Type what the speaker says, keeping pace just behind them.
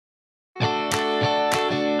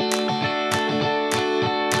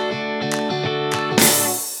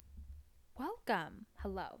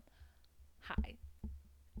Hello. Hi.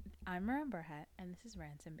 I'm Marin Burhett, and this is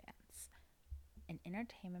Rants and Bants, an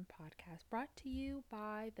entertainment podcast brought to you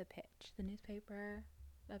by The Pitch, the newspaper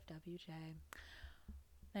of WJ.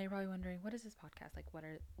 Now you're probably wondering, what is this podcast? Like, what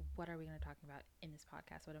are we going to be talking about in this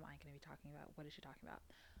podcast? What am I going to be talking about? What is she talking about?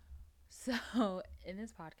 So in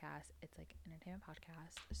this podcast, it's like an entertainment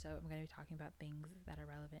podcast. So I'm going to be talking about things that are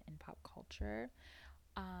relevant in pop culture.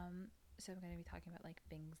 So I'm going to be talking about like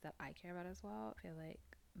things that I care about as well. I feel like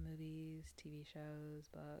movies, TV shows,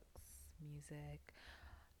 books, music,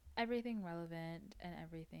 everything relevant and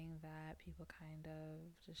everything that people kind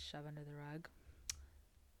of just shove under the rug.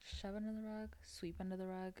 Shove under the rug, sweep under the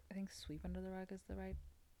rug. I think sweep under the rug is the right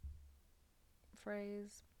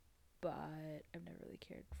phrase, but I've never really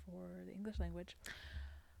cared for the English language.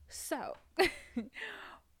 So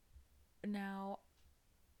now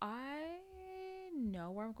I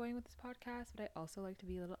know where I'm going with this podcast, but I also like to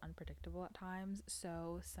be a little unpredictable at times.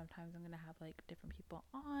 So sometimes I'm going to have like different people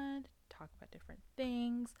on, talk about different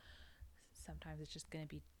things. Sometimes it's just going to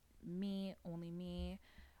be me, only me.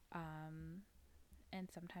 And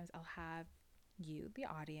sometimes I'll have you, the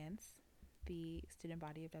audience, the student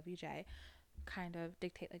body of WJ, kind of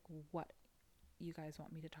dictate like what you guys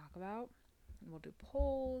want me to talk about. And we'll do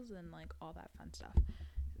polls and like all that fun stuff.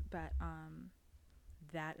 But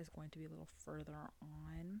that is going to be a little further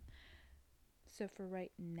on. So for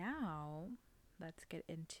right now, let's get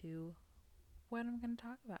into what I'm going to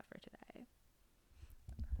talk about for today.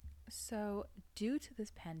 So, due to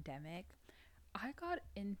this pandemic, I got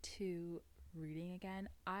into reading again.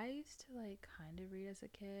 I used to like kind of read as a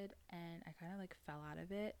kid, and I kind of like fell out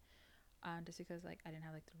of it, just because like I didn't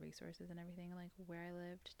have like the resources and everything like where I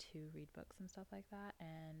lived to read books and stuff like that.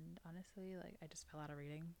 And honestly, like I just fell out of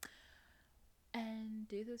reading. And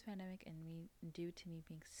due to this pandemic and due to me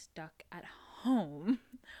being stuck at home,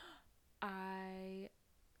 I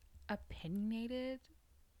opinionated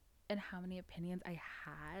and how many opinions I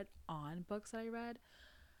had on books that I read,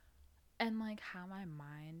 and like how my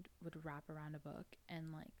mind would wrap around a book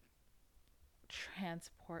and like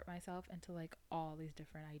transport myself into like all these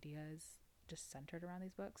different ideas just centered around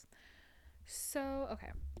these books. So,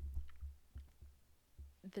 okay.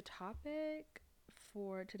 The topic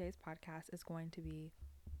for today's podcast is going to be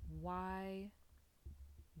why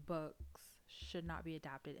books should not be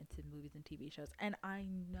adapted into movies and TV shows. And I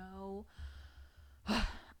know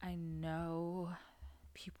I know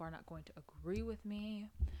people are not going to agree with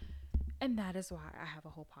me, and that is why I have a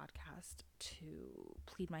whole podcast to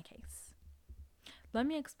plead my case. Let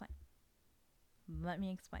me explain. Let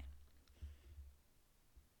me explain.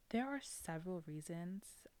 There are several reasons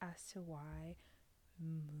as to why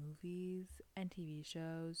movies and TV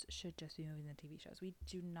shows should just be movies and TV shows. We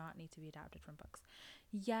do not need to be adapted from books.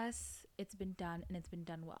 Yes, it's been done and it's been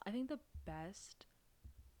done well. I think the best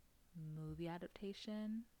movie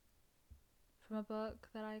adaptation from a book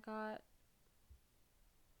that I got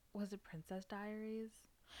was The Princess Diaries.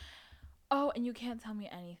 Oh, and you can't tell me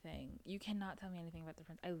anything. You cannot tell me anything about The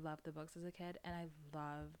Prince. I loved the books as a kid, and I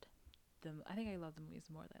loved them. I think I love the movies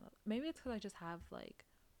more than I love. Maybe it's because I just have like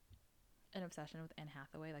an obsession with Anne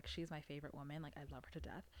Hathaway. Like she's my favorite woman. Like I love her to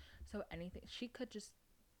death. So anything she could just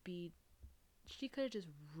be, she could have just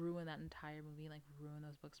ruined that entire movie, like ruin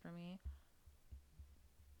those books for me.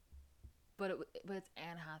 But it's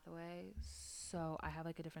Anne Hathaway, so I have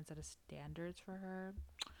like a different set of standards for her.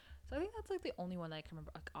 So I think that's like the only one that I can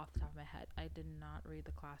remember like off the top of my head. I did not read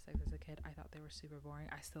the classics as a kid. I thought they were super boring.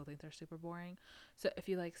 I still think they're super boring. So if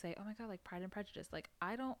you like say, oh my god, like Pride and Prejudice, like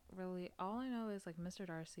I don't really. All I know is like Mr.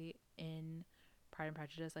 Darcy in Pride and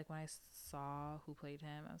Prejudice. Like when I saw who played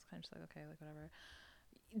him, I was kind of just like, okay, like whatever.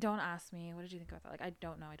 Don't ask me what did you think about that. Like I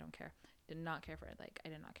don't know. I don't care. Did not care for it. Like I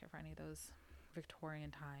did not care for any of those Victorian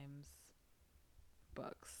times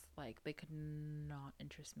books. Like they could not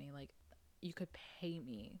interest me. Like you could pay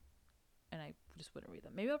me and I just wouldn't read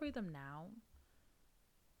them. Maybe I'll read them now.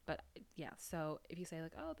 But yeah, so if you say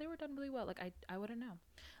like, oh, they were done really well, like I wouldn't know.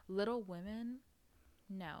 Little Women,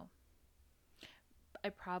 no. I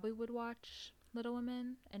probably would watch Little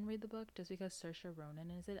Women and read the book just because Saoirse Ronan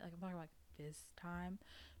is in it. Like I'm talking about like this time,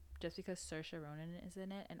 just because Saoirse Ronan is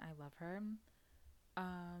in it and I love her.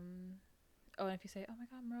 Um. Oh, and if you say, oh my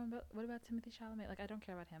God, Maroon, but what about Timothy Chalamet? Like I don't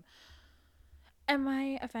care about him. Am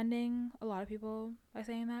I offending a lot of people by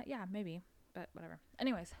saying that? Yeah, maybe, but whatever.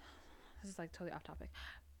 Anyways, this is like totally off topic.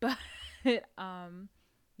 But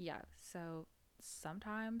yeah, so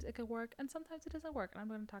sometimes it could work and sometimes it doesn't work. And I'm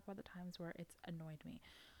going to talk about the times where it's annoyed me.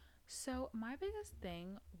 So my biggest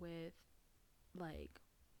thing with like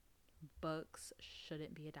books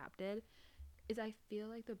shouldn't be adapted is I feel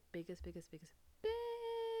like the biggest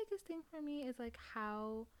biggest thing for me is like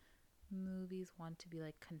how movies want to be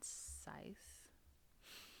like concise.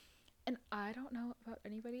 And I don't know about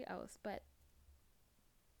anybody else, but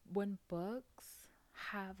when books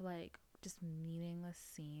have like just meaningless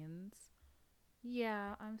scenes,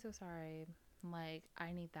 yeah, I'm so sorry. Like,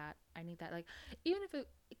 I need that. I need that. Like, even if it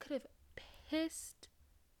could have pissed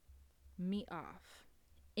me off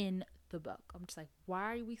in the book. I'm just like,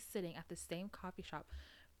 why are we sitting at the same coffee shop?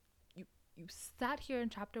 You you sat here in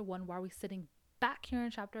chapter 1. Why are we sitting back here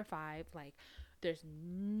in chapter 5? Like, there's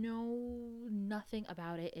nothing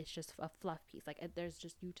about it. It's just a fluff piece. Like, there's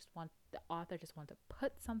just, you just want, the author just wants to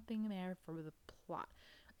put something there for the plot.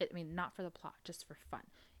 I mean, not for the plot, just for fun.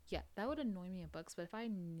 Yeah, that would annoy me in books, but if I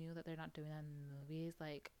knew that they're not doing that in movies,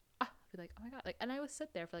 like, I'd be like, oh my god, like, and I would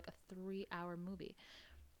sit there for like a 3-hour movie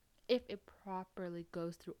if it properly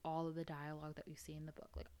goes through all of the dialogue that we see in the book,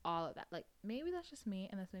 like all of that. Like, maybe that's just me,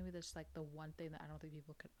 and that's just like the one thing that I don't think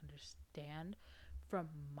people could understand from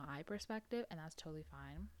my perspective, and that's totally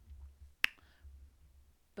fine.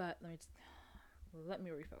 But let me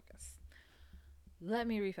refocus. Let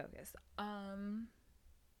me refocus.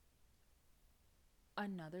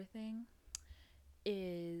 Another thing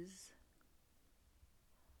is,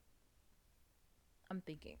 I'm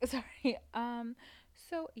thinking. Sorry.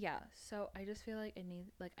 So yeah. So I just feel like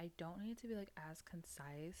I don't need to be like as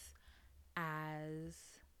concise as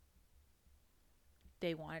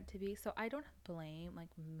they want it to be. So I don't blame like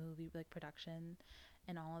movie like production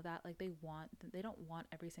and all of that. Like, they don't want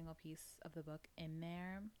every single piece of the book in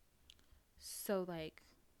there. So like,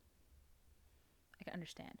 I can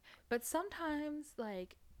understand. But sometimes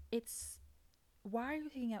like, it's, why are you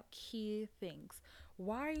taking out key things?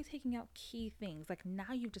 Why are you taking out key things? Like,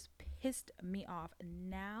 now you've just pissed me off.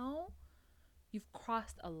 Now you've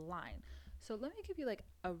crossed a line. So let me give you like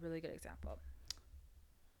a really good example.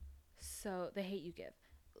 So, The Hate You Give.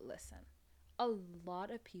 Listen, a lot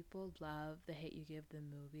of people love The Hate You Give, the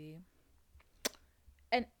movie.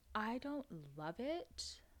 And I don't love it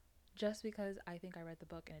just because I think I read the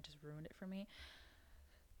book and it just ruined it for me.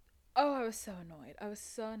 Oh, I was so annoyed. I was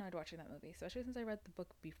so annoyed watching that movie, especially since I read the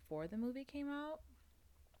book before the movie came out.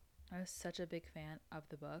 I was such a big fan of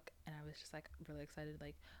the book, and I was just like really excited,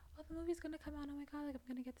 like, oh, the movie's gonna come out. Oh my god, like, I'm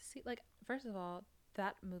gonna get to see, like, first of all,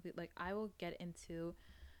 that movie, like, I will get into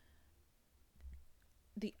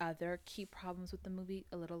the other key problems with the movie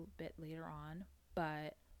a little bit later on.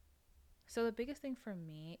 But so the biggest thing for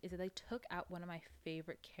me is that they took out one of my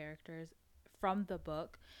favorite characters from the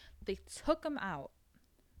book. They took him out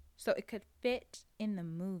so it could fit in the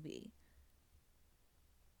movie.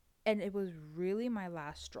 And it was really my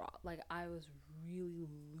last straw. Like, I was really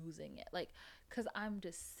losing it. Like, because I'm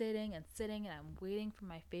just sitting and sitting and I'm waiting for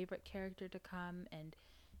my favorite character to come, and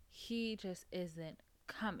he just isn't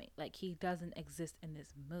coming. Like, he doesn't exist in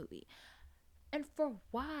this movie. And for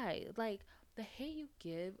why? Like, The Hate You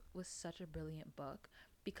Give was such a brilliant book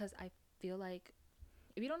because I feel like,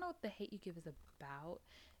 if you don't know what The Hate You Give is about,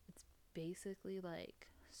 it's basically like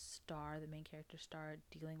the main character Star,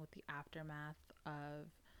 dealing with the aftermath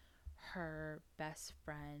of her best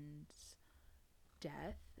friend's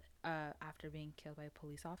death after being killed by a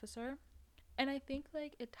police officer. And I think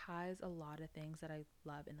like it ties a lot of things that I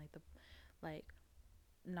love in like the, like,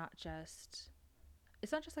 not just,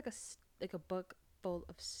 it's not just like a book full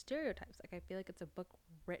of stereotypes. Like, I feel like it's a book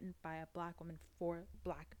written by a black woman for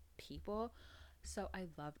black people. So I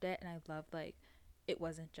loved it, and I loved like, it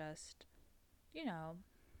wasn't just, you know,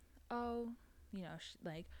 oh,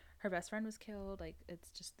 like, her best friend was killed. Like, it's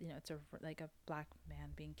just, it's a like a black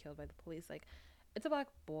man being killed by the police. Like, it's a black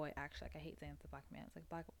boy, actually. Like, I hate saying it's a black man. It's like a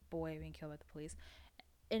black boy being killed by the police.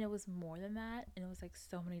 And it was more than that. And it was like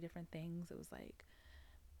so many different things. It was like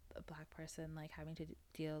a black person like having to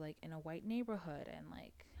deal like in a white neighborhood, and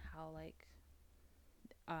like how like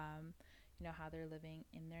how they're living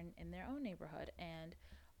in their own neighborhood, and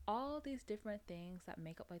all these different things that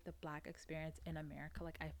make up like the black experience in America.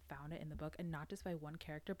 Like, I found it in the book, and not just by one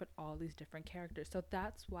character, but all these different characters. So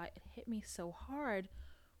that's why it hit me so hard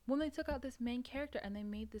when they took out this main character and they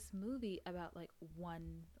made this movie about like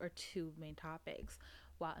one or two main topics,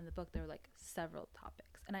 while in the book there were like several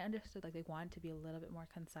topics. And I understood like they wanted to be a little bit more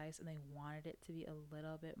concise, and they wanted it to be a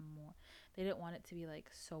little bit more, they didn't want it to be like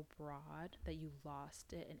so broad that you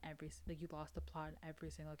lost it in you lost the plot in every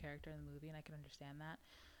single character in the movie. And I can understand that.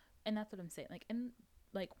 And that's what I'm saying. Like, and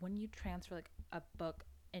like when you transfer like a book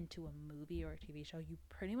into a movie or a TV show, you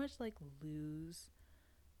pretty much like lose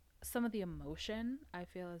some of the emotion, I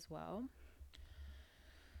feel, as well.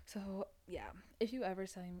 So yeah, if you ever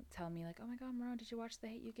tell me like, oh my god, Maron, did you watch The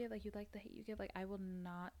Hate You Give? Like, you like The Hate You Give? Like, I will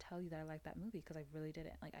not tell you that I like that movie because I really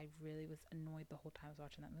didn't. Like, I really was annoyed the whole time I was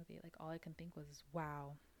watching that movie. Like, all I can think was,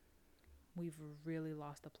 wow, we've really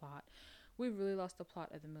lost the plot. We've really lost the plot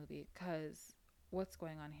of the movie because what's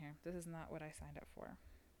going on here? This is not what I signed up for.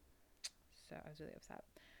 So I was really upset.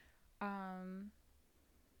 Um,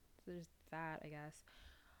 so there's that, I guess.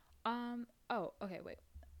 Oh, okay, wait.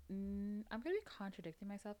 I'm gonna be contradicting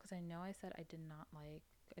myself because I know I said I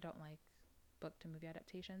don't like book to movie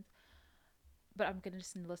adaptations, but I'm gonna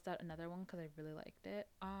just list out another one because I really liked it.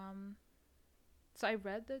 So I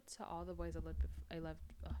read the To All the Boys I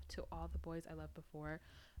Loved Before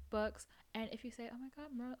books, and if you say, oh my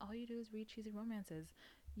god, Mer, all you do is read cheesy romances,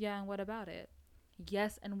 yeah, and what about it?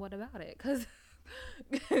 Yes, and what about it? Because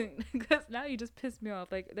now you just pissed me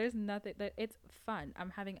off. Like, there's nothing that it's fun. I'm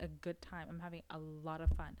having a good time. I'm having a lot of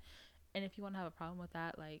fun. And if you want to have a problem with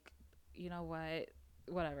that, like, you know what,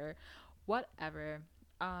 whatever.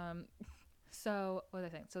 Um, so what was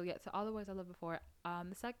I saying? So yeah, so All the Boys I Loved Before. I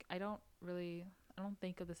don't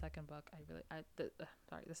think of the second book.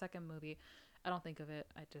 The second movie. I don't think of it.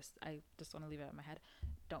 I just want to leave it out of my head.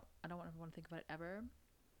 I don't want everyone to think about it ever.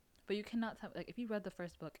 But you cannot tell, like, if you read the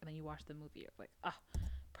first book and then you watch the movie, you're like, ah,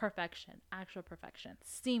 perfection, actual perfection,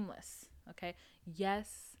 seamless. Okay,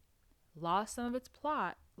 yes, lost some of its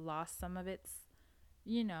plot, lost some of its,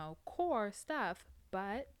 core stuff,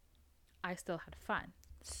 but I still had fun.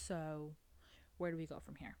 So where do we go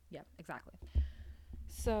from here? Yeah, exactly.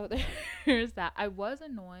 So there's that. I was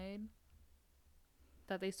annoyed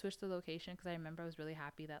that they switched the location because I remember I was really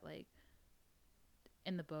happy that, like,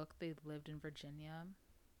 in the book they lived in Virginia.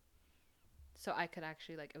 So I could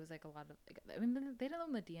actually, like, it was like a lot of, like, I mean, they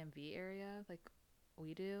don't live in the DMV area like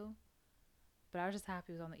we do, but I was just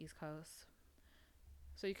happy it was on the East Coast.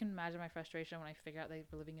 So you can imagine my frustration when I figured out they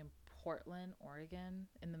were living in Portland, Oregon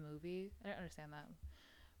in the movie. I don't understand that.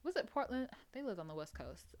 Was it Portland? They lived on the West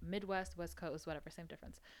Coast, Midwest, West Coast, whatever, same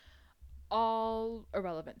difference. All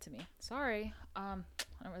irrelevant to me. Sorry. I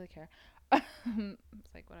don't really care.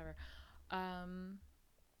 It's like whatever. Um,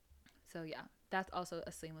 so yeah, that's also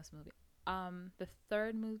a seamless movie. The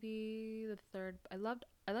third movie,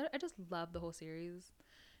 I just loved the whole series.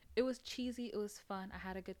 It was cheesy, it was fun, I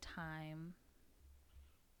had a good time.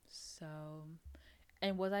 So,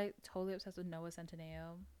 and was I totally obsessed with Noah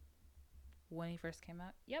Centineo when he first came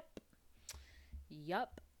out?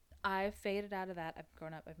 Yep. I've faded out of that. I've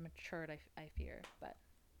grown up. I've matured. I fear, but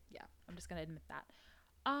yeah, I'm just gonna admit that.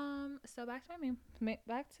 So back to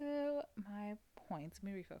my points.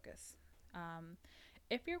 Let me refocus. Um,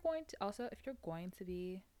 if you're going to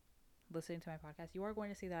be listening to my podcast, you are going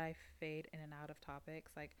to see that I fade in and out of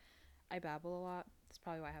topics. Like, I babble a lot. That's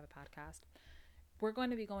probably why I have a podcast. We're going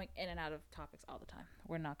to be going in and out of topics all the time.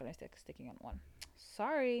 We're not going to sticking on one.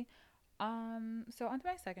 Sorry. So on to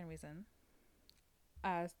my second reason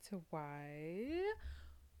as to why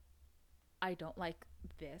I don't like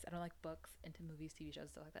this. I don't like books into movies, TV shows,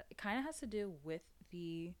 stuff like that. It kind of has to do with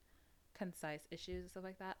the concise issues and stuff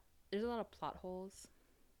like that. There's a lot of plot holes.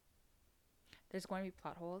 There's going to be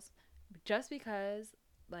plot holes just because,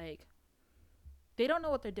 like, they don't know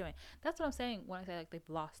what they're doing. That's what I'm saying when I say, like, they've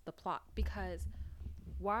lost the plot. Because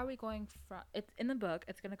why are we going from, it's in the book,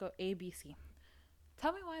 it's going to go A, B, C.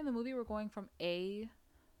 Tell me why in the movie we're going from A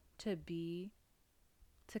to B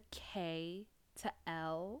to K to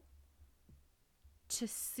L to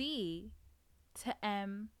C to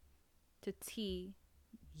M to T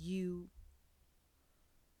U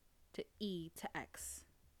to E to X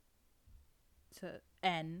to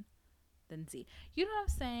N then Z. You know what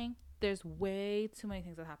I'm saying? There's way too many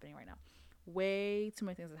things that are happening right now. Way too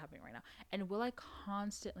many things that are happening right now. And will I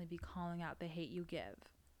constantly be calling out the hate you give?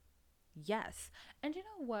 Yes. And you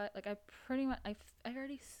know what? Like, I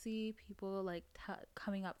already see people, like,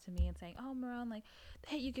 coming up to me and saying, oh, Moran, like, the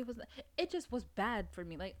hate you give was, it just was bad for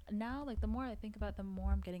me. Like, now, like, the more I think about it, the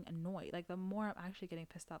more I'm getting annoyed. Like, the more I'm actually getting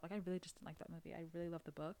pissed off. Like, I really just didn't like that movie. I really love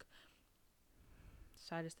the book.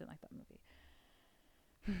 So I just didn't like that movie.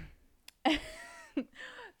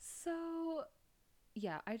 So,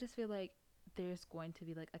 yeah, I just feel like there's going to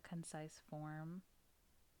be, like, a concise form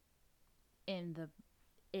in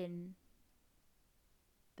in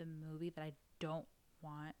the movie that I don't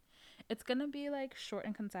want. It's gonna be, like, short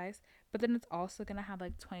and concise, but then it's also gonna have,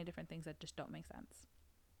 like, 20 different things that just don't make sense.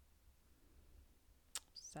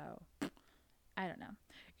 So I don't know.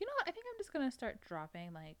 You know what? I think I'm just gonna start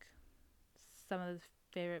dropping, like, some of the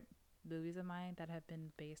favorite movies of mine that have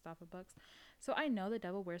been based off of books. So I know The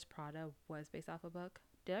Devil Wears Prada was based off a book.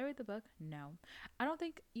 Did I read the book? No. I don't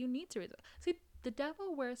think you need to read it. See, The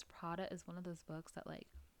Devil Wears Prada is one of those books that, like,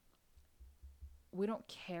 we don't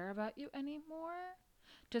care about you anymore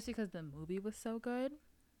just because the movie was so good.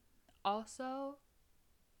 Also,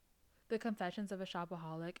 The Confessions of a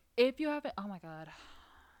Shopaholic. If you haven't, oh my god,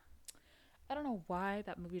 I don't know why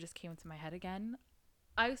that movie just came into my head again.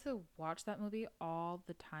 I used to watch that movie all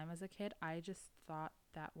the time as a kid. I just thought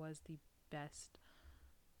that was the best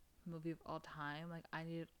movie of all time. Like, I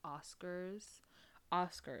needed Oscars,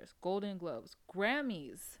 Golden Globes,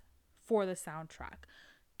 Grammys for the soundtrack.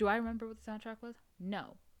 Do I remember what the soundtrack was?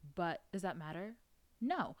 No. But does that matter?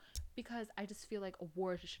 No. Because I just feel like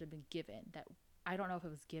awards should have been given. That I don't know if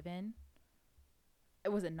it was given.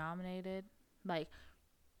 It wasn't nominated. Like,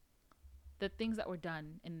 the things that were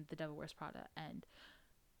done in The Devil Wears Prada and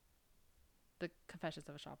The Confessions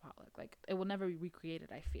of a Shopaholic, like, it will never be recreated,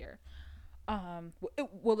 I fear.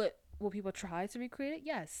 Will people try to recreate it?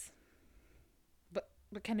 Yes. But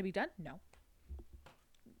can it be done? No.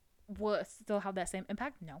 Will it still have that same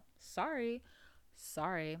impact? No. Sorry.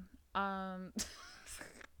 Um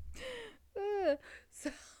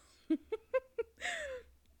so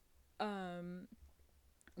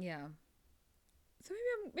yeah. So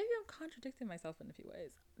maybe I'm contradicting myself in a few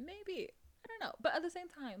ways. Maybe. I don't know. But at the same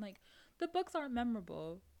time, like, the books are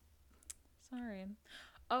memorable. Sorry.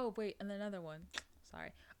 Oh, wait, and another one.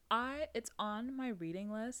 Sorry. It's on my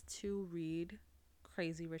reading list to read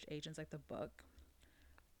Crazy Rich Asians, like the book,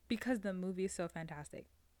 because the movie is so fantastic.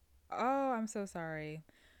 Oh, I'm so sorry.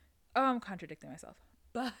 Oh, I'm contradicting myself.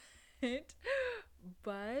 But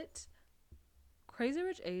but Crazy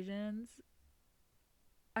Rich Asians,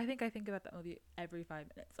 I think about that movie every 5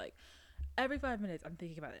 minutes. Like, every 5 minutes I'm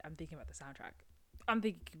thinking about it. I'm thinking about the soundtrack. I'm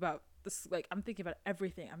thinking about this, like, I'm thinking about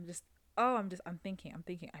everything. I'm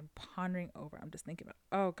thinking, I'm pondering over. I'm just thinking about,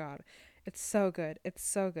 oh God, it's so good. It's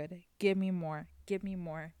so good. Give me more. Give me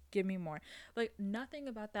more. Give me more. Like, nothing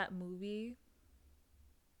about that movie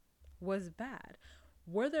was bad.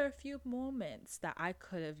 Were there a few moments that I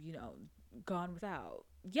could have, gone without?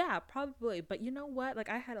 Yeah, probably. But you know what? Like,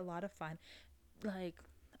 I had a lot of fun. Like,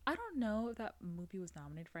 I don't know if that movie was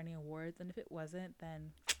nominated for any awards, and if it wasn't,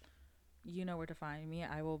 then you know where to find me.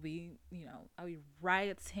 I'll be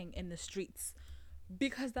rioting in the streets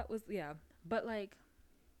because that was, yeah. But, like,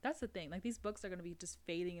 that's the thing. Like, these books are going to be just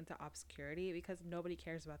fading into obscurity because nobody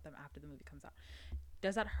cares about them after the movie comes out.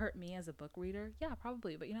 Does that hurt me as a book reader? Yeah,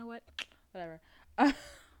 probably. But you know what? Whatever.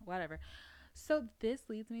 Whatever. So this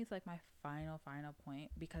leads me to, like, my final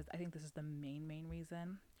point, because I think this is the main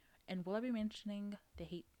reason. And will I be mentioning the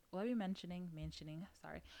hate? Will I be mentioning?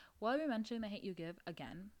 Sorry. Will I be mentioning the hate you give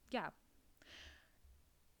again? Yeah.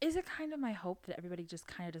 Is it kind of my hope that everybody just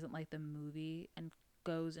kind of doesn't like the movie and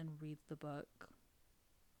goes and reads the book?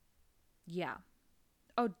 Yeah.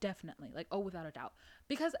 Oh, definitely. Like, oh, without a doubt.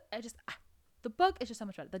 Because the book is just so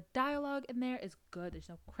much better. The dialogue in there is good. There's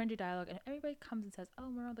no cringy dialogue. And everybody comes and says, oh,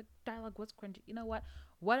 Merle, the dialogue was cringy. You know what?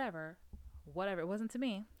 Whatever. It wasn't to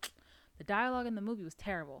me. The dialogue in the movie was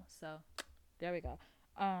terrible. So there we go.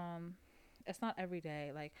 It's not every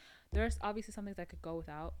day. Like, there's obviously some things I could go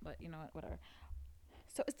without, but you know what? Whatever.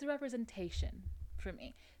 So it's the representation for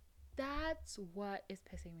me. That's what is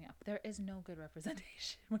pissing me off. There is no good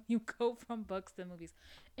representation when you go from books to movies.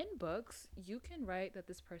 In books, you can write that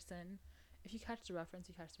this person, if you catch the reference,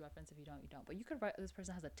 you catch the reference. If you don't, you don't. But you could write that this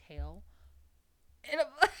person has a tail.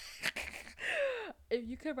 If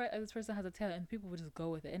you could write that this person has a tail, and people would just go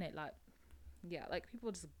with it, innit? Like, yeah, like,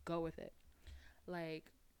 people just go with it.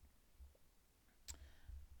 Like,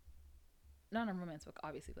 not in a romance book,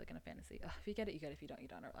 obviously, but like in a fantasy. If you get it, you get it. If you don't, you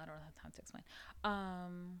don't. I don't have time to explain.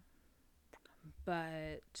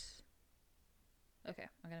 But okay,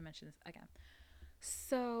 I'm gonna mention this again.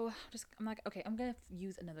 So I'm like, okay, I'm gonna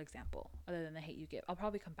use another example other than the hate you give. I'll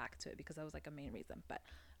probably come back to it because that was like a main reason, but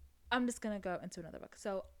I'm just gonna go into another book.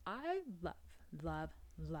 So I love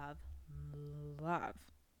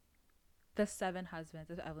The Seven Husbands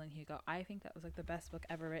of Evelyn Hugo. I think that was like the best book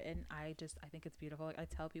ever written. I think it's beautiful. Like, I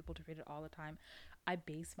tell people to read it all the time. I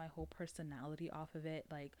base my whole personality off of it.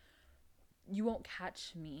 Like, you won't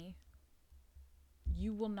catch me.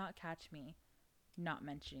 You will not catch me not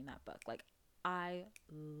mentioning that book. Like, I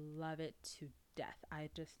love it to death.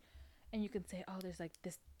 And you can say, oh, there's like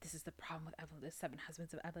this is the problem with Evelyn, there's Seven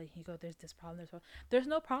Husbands of Evelyn Hugo, there's this problem, there's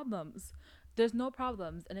no problems.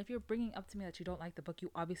 And if you're bringing up to me that you don't like the book,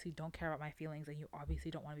 you obviously don't care about my feelings, and you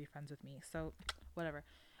obviously don't want to be friends with me. So whatever.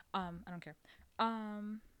 I don't care.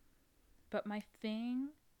 But my thing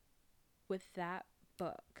with that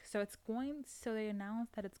book, so they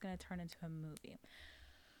announced that it's going to turn into a movie.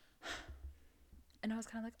 And I was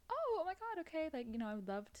kind of like, oh my God, okay. Like, I would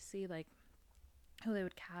love to see, like, who they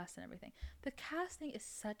would cast and everything. The casting is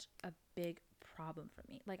such a big problem for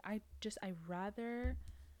me. Like I rather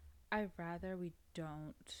we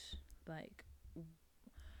don't, like,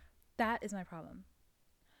 that is my problem.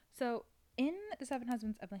 So in The Seven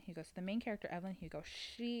Husbands of Evelyn Hugo, so the main character Evelyn Hugo,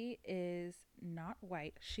 she is not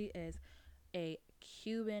white. She is a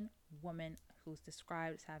Cuban woman who's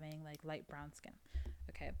described as having like light brown skin.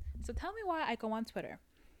 Okay. So tell me why I go on Twitter.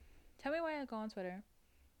 Tell me why I go on Twitter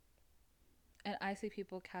and I see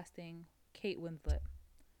people casting Kate Winslet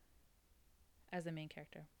as the main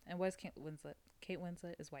character. And what is Kate Winslet? Kate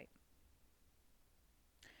Winslet is white.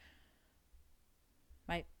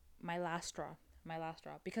 My my last straw. My last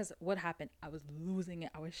straw. Because what happened? I was losing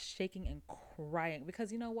it. I was shaking and crying.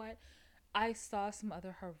 Because you know what? I saw some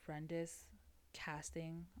other horrendous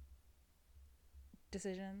casting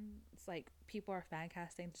decisions. It's like people are fan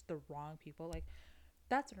casting just the wrong people. Like,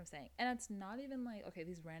 that's what I'm saying. And it's not even like, okay,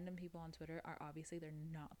 these random people on Twitter are obviously, they're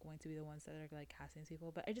not going to be the ones that are like casting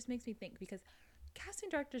people. But it just makes me think, because casting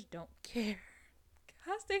directors don't care.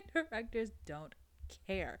 Casting directors don't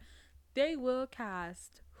care. They will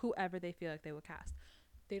cast whoever they feel like they will cast.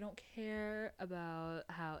 They don't care about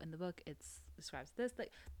how in the book it's describes this.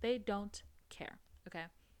 Like, they don't care. Okay?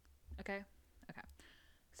 Okay? Okay.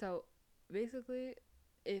 So basically,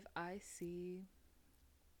 if I see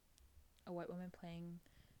a white woman playing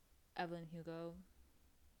Evelyn Hugo,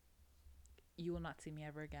 you will not see me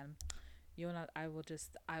ever again. You will not. I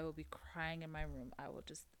will be crying in my room. I will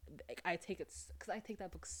just, I take it, because I take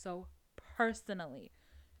that book so personally.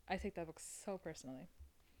 I take that book so personally.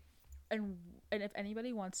 And if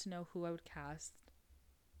anybody wants to know who I would cast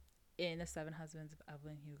in The Seven Husbands of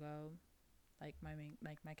Evelyn Hugo, like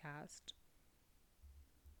my cast,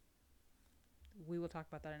 we will talk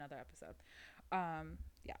about that in another episode.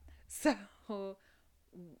 Yeah. So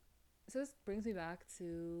this brings me back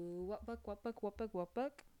to what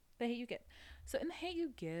book? The Hate You Give. So in The Hate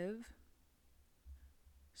You Give,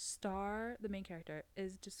 Star, the main character,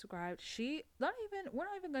 is described, we're not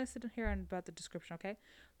even going to sit here and about the description, okay?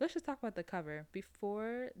 Let's just talk about the cover.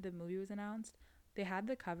 Before the movie was announced, they had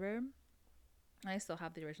the cover, and I still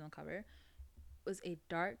have the original cover. It was a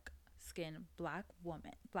dark skinned black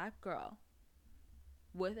girl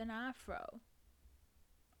with an afro.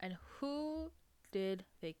 And who did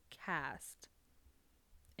they cast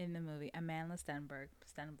in the movie? Amanda Stenberg.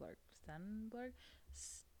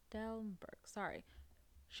 Sorry.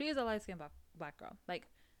 She is a light skinned black girl. Like,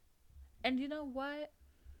 and you know what?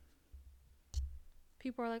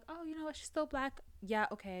 People are like, oh, you know what? She's still black. Yeah,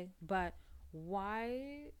 okay. But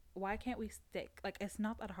why can't we stick? Like, it's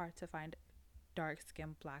not that hard to find dark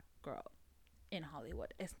skinned black girl in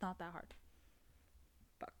Hollywood. It's not that hard.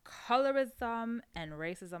 But colorism and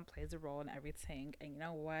racism plays a role in everything. And you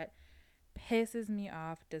know what? Pisses me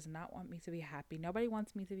off. Does not want me to be happy. Nobody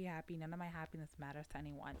wants me to be happy. None of my happiness matters to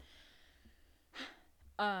anyone.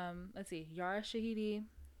 Let's see. Yara Shahidi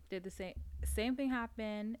did the same thing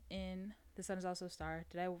happened in The Sun Is Also a Star.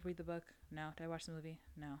 Did I read the book? No. Did I watch the movie?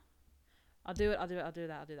 No. I'll do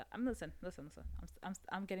that. Listen.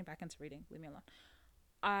 I'm getting back into reading. Leave me alone.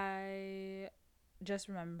 I just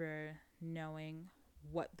remember knowing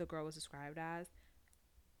what the girl was described as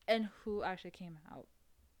and who actually came out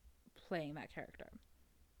playing that character.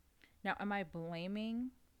 Now, am I blaming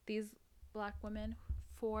these black women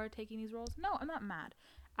for taking these roles? No, I'm not mad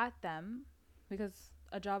at them, because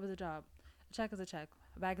a job is a job, a check is a check,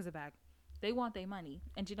 a bag is a bag. They want their money,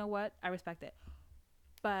 and you know what? I respect it.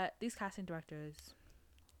 But these casting directors,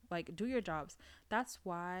 like, do your jobs. That's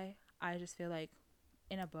why I just feel like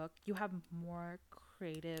in a book you have more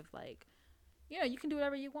creative, like, you can do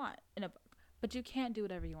whatever you want in a book, but you can't do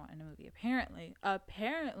whatever you want in a movie, apparently.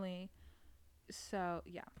 So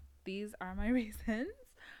yeah, these are my reasons.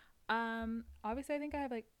 Obviously I think I have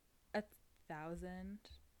like 1,000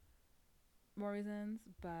 more reasons,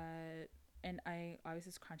 but, and I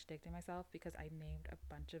obviously is contradicting myself because I named a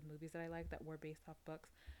bunch of movies that I like that were based off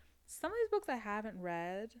books. Some of these books I haven't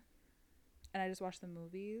read, and I just watched the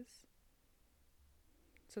movies.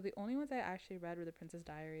 So the only ones I actually read were The Princess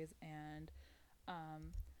Diaries and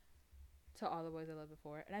To All the Boys I Loved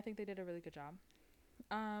Before, and I think they did a really good job.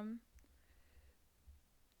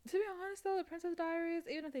 To be honest though, The Princess Diaries,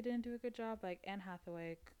 even if they didn't do a good job, like Anne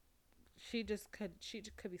Hathaway, she could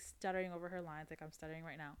be stuttering over her lines like I'm stuttering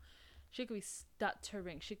right now. She could be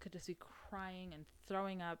stuttering. She could just be crying and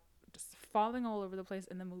throwing up, just falling all over the place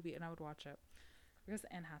in the movie, and I would watch it. Because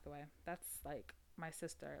Anne Hathaway, that's like my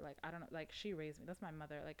sister. Like, I don't know, like, she raised me. That's my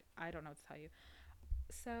mother. Like, I don't know what to tell you.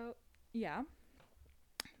 So yeah,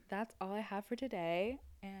 that's all I have for today,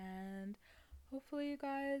 and hopefully you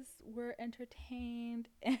guys were entertained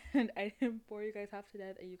and I didn't bore you guys half to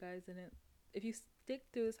death, and you guys didn't, if you stick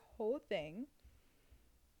through this whole thing,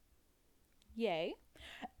 Yay.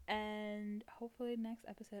 And hopefully next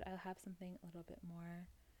episode I'll have something a little bit more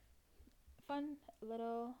fun, a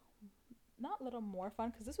little, not little more fun,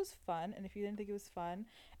 because this was fun. And if you didn't think it was fun,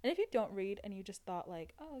 and if you don't read and you just thought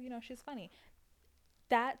like, oh, she's funny,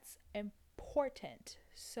 that's important.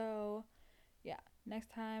 So yeah,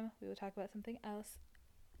 next time we will talk about something else.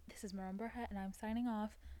 This is Maram Burhat and I'm signing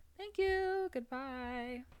off. Thank you.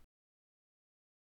 Goodbye.